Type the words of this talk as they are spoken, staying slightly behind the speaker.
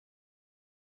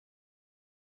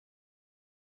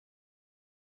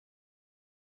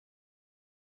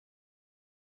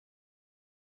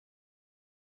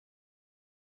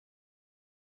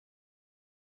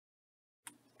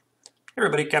Hey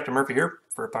everybody, Captain Murphy here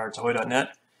for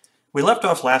PiratesAhoy.net. We left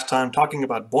off last time talking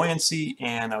about buoyancy,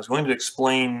 and I was going to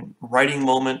explain writing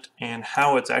moment and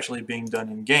how it's actually being done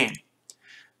in game.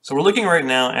 So we're looking right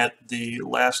now at the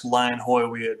last lion hoy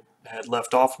we had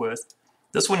left off with.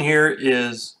 This one here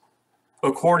is,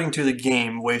 according to the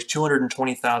game, weighs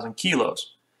 220,000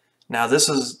 kilos. Now this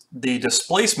is the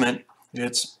displacement.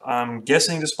 I'm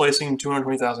guessing, displacing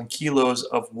 220,000 kilos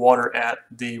of water at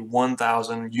the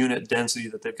 1,000 unit density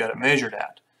that they've got it measured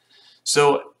at.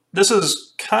 So this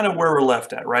is kind of where we're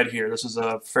left at right here. This is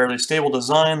a fairly stable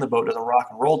design. The boat doesn't rock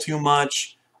and roll too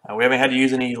much. We haven't had to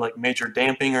use any like major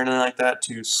damping or anything like that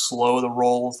to slow the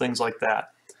roll, things like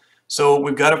that. So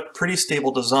we've got a pretty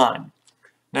stable design.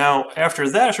 Now after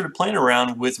that, I started playing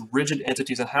around with rigid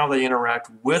entities and how they interact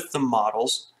with the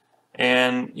models,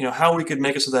 and how we could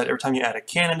make it so that every time you add a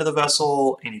cannon to the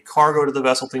vessel, any cargo to the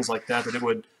vessel, things like that, that it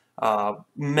would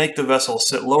make the vessel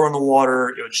sit lower in the water,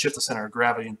 it would shift the center of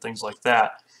gravity and things like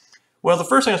that. Well, the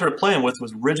first thing I started playing with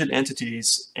was rigid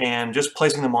entities and just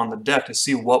placing them on the deck to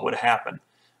see what would happen,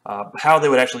 how they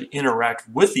would actually interact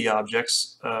with the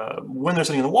objects when they're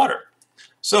sitting in the water.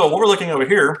 So what we're looking over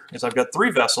here is I've got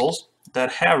 3 vessels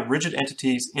that have rigid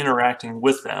entities interacting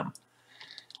with them.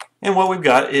 And what we've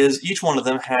got is each one of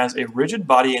them has a rigid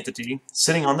body entity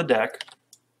sitting on the deck.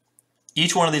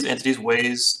 Each one of these entities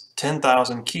weighs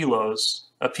 10,000 kilos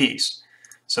apiece.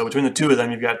 So between the 2 of them,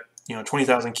 you've got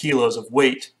 20,000 kilos of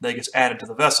weight that gets added to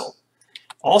the vessel.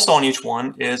 Also on each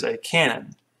one is a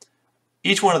cannon.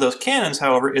 Each one of those cannons,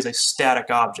 however, is a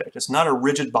static object. It's not a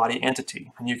rigid body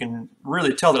entity. And you can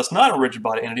really tell that it's not a rigid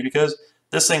body entity because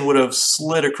this thing would have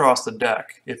slid across the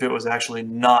deck if it was actually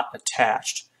not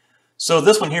attached. So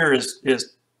this one here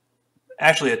is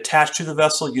actually attached to the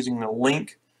vessel using the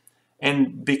link,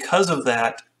 and because of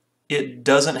that, it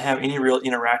doesn't have any real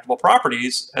interactable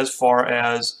properties as far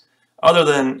as other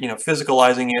than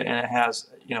physicalizing it, and it has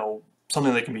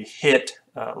something that can be hit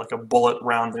like a bullet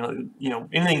round,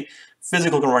 anything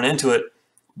physical can run into it,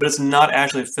 but it's not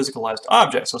actually a physicalized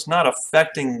object, so it's not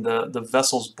affecting the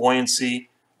vessel's buoyancy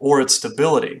or its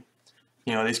stability.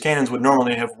 These cannons would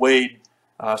normally have weighed,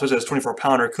 especially as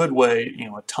 24-pounder, could weigh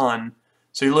a ton.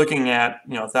 So you're looking at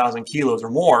 1,000 kilos or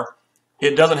more.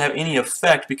 It doesn't have any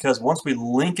effect because once we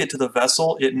link it to the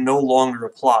vessel, it no longer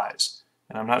applies.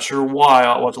 And I'm not sure why.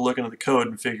 I'll have to look into the code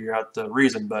and figure out the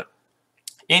reason. But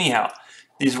anyhow,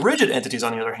 these rigid entities,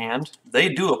 on the other hand, they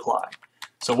do apply.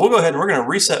 So we'll go ahead and we're going to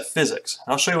reset physics.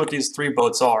 I'll show you what these 3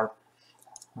 boats are.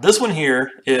 This one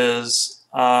here is,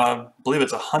 I believe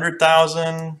it's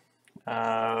 100,000.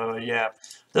 Yeah.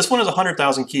 This one is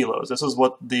 100,000 kilos. This is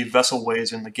what the vessel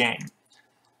weighs in the game.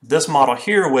 This model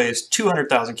here weighs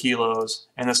 200,000 kilos,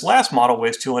 and this last model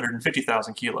weighs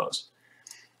 250,000 kilos.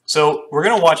 So we're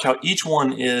going to watch how each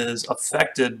one is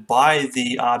affected by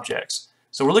the objects.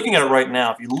 So we're looking at it right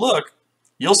now. If you look,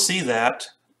 you'll see that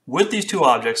with these 2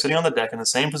 objects sitting on the deck in the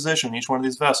same position in each one of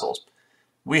these vessels,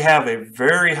 we have a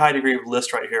very high degree of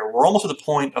list right here. We're almost at the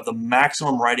point of the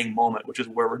maximum riding moment, which is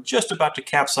where we're just about to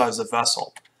capsize the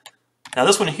vessel. Now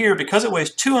this one here, because it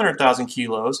weighs 200,000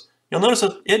 kilos, you'll notice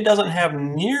that it doesn't have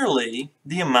nearly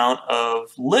the amount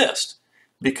of list,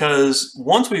 because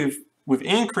once we've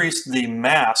increased the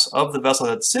mass of the vessel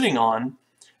that it's sitting on,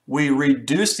 we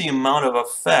reduce the amount of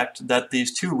effect that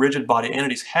these 2 rigid body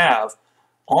entities have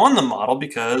on the model,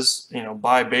 because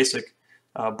by basic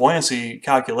buoyancy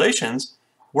calculations,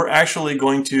 we're actually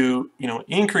going to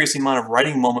increase the amount of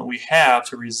riding moment we have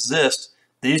to resist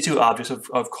these 2 objects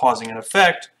of causing an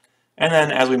effect. And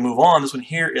then as we move on, this one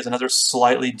here is another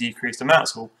slightly decreased amount.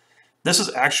 So this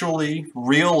is actually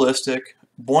realistic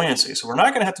buoyancy. So we're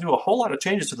not going to have to do a whole lot of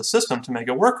changes to the system to make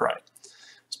it work right.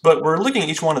 But we're looking at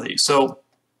each one of these. So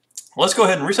let's go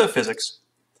ahead and reset physics.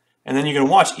 And then you can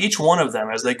watch each one of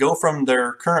them as they go from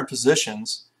their current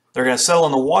positions. They're going to settle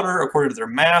in the water according to their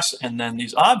mass, and then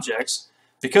these objects,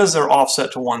 because they're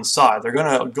offset to one side, they're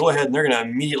going to go ahead and they're going to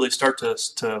immediately start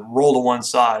to roll to one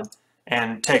side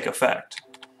and take effect.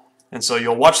 And so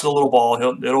you'll watch the little ball,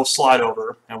 it'll slide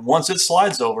over, and once it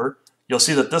slides over, you'll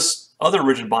see that this other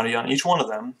rigid body on each one of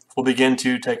them will begin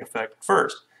to take effect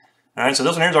first. All right, so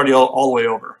this one here is already all the way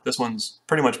over. This one's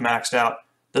pretty much maxed out.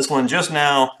 This one just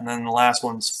now, and then the last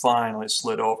one's finally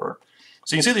slid over.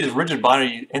 So you can see these rigid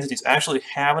body entities actually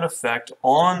have an effect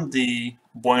on the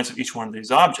buoyancy of each one of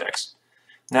these objects.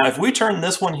 Now if we turn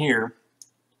this one here,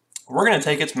 we're going to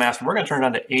take its mass and we're going to turn it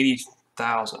down to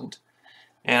 80,000.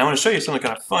 And I'm going to show you something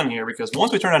kind of fun here, because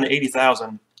once we turn down to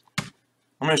 80,000, I'm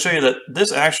going to show you that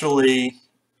this actually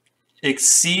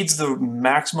exceeds the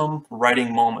maximum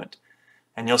riding moment.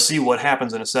 And you'll see what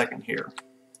happens in a second here.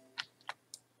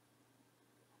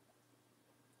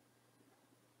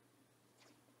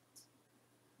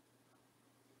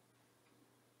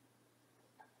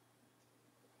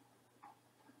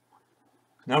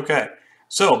 Okay,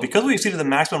 so because we exceeded the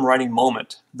maximum riding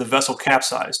moment, the vessel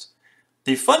capsized.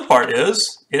 The fun part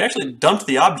is it actually dumped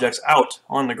the objects out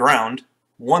on the ground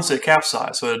once it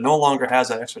capsized, so it no longer has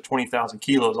that extra 20,000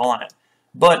 kilos on it.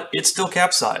 But it's still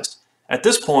capsized. At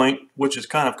this point, which is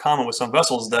kind of common with some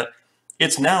vessels, that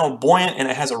it's now buoyant and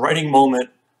it has a riding moment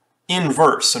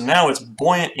inverse. So now it's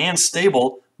buoyant and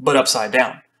stable, but upside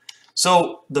down.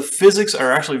 So the physics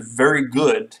are actually very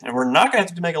good, and we're not going to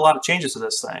have to make a lot of changes to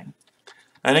this thing.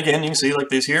 And again, you can see like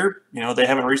these here, they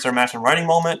haven't reached their maximum riding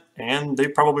moment, and they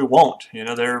probably won't.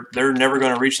 They're never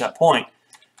going to reach that point.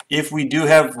 If we do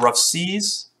have rough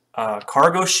seas,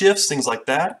 cargo shifts, things like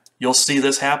that, you'll see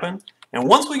this happen. And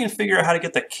once we can figure out how to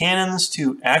get the cannons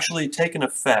to actually take an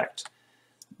effect,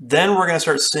 then we're going to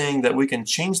start seeing that we can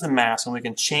change the mass and we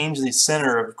can change the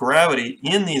center of gravity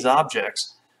in these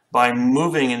objects by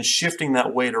moving and shifting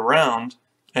that weight around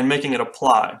and making it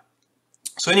apply.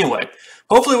 So anyway,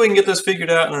 hopefully we can get this figured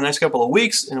out in the next couple of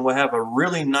weeks, and we'll have a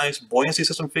really nice buoyancy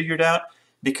system figured out,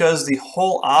 because the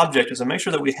whole object is to make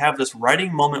sure that we have this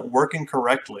riding moment working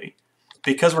correctly,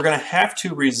 because we're going to have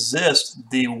to resist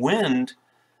the wind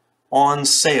on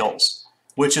sails,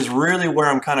 which is really where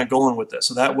I'm kind of going with this.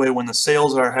 So that way when the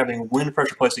sails are having wind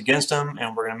pressure placed against them,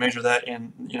 and we're going to measure that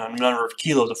in a number of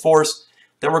kilos of force,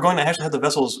 that we're going to actually have the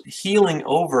vessels heeling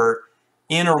over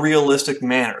in a realistic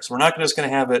manner. So we're not just going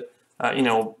to have it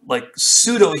like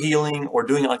pseudo-healing or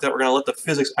doing it like that. We're going to let the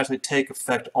physics actually take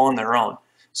effect on their own.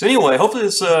 So anyway, hopefully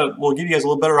this will give you guys a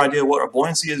little better idea of what our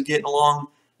buoyancy is getting along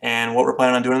and what we're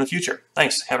planning on doing in the future.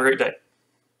 Thanks. Have a great day.